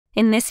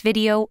In this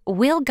video,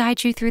 we'll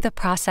guide you through the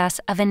process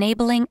of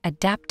enabling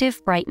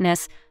adaptive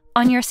brightness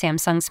on your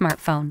Samsung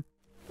smartphone.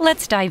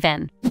 Let's dive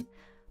in.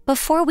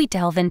 Before we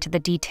delve into the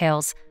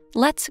details,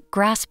 let's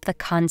grasp the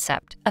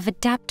concept of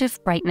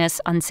adaptive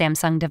brightness on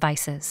Samsung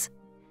devices.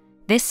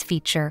 This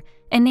feature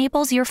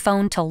enables your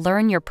phone to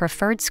learn your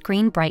preferred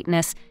screen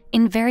brightness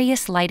in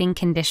various lighting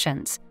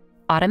conditions,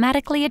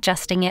 automatically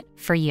adjusting it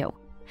for you.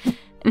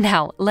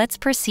 Now, let's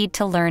proceed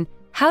to learn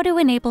how to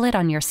enable it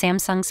on your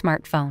Samsung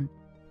smartphone.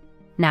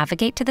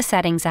 Navigate to the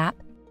Settings app,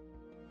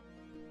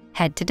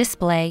 head to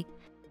Display,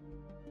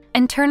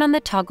 and turn on the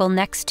toggle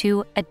next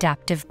to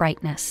Adaptive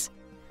Brightness.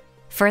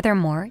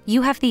 Furthermore,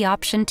 you have the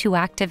option to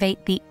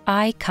activate the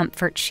Eye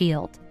Comfort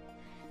Shield.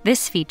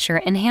 This feature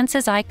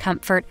enhances eye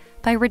comfort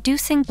by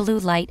reducing blue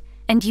light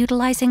and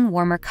utilizing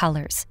warmer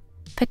colors,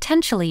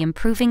 potentially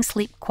improving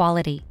sleep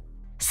quality.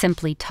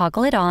 Simply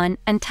toggle it on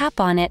and tap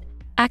on it,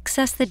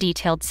 access the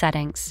detailed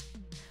settings.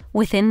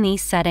 Within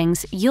these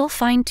settings, you'll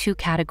find two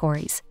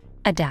categories: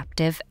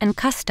 Adaptive and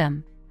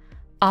Custom.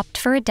 Opt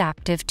for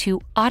Adaptive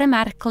to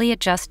automatically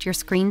adjust your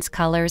screen's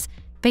colors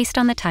based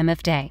on the time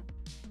of day.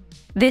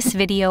 This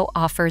video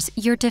offers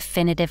your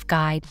definitive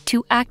guide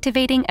to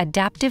activating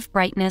adaptive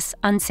brightness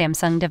on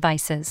Samsung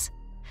devices.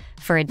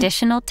 For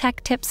additional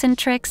tech tips and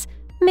tricks,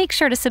 make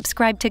sure to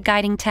subscribe to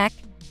Guiding Tech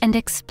and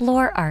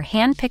explore our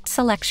hand-picked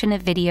selection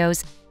of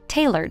videos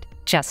tailored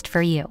just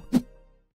for you.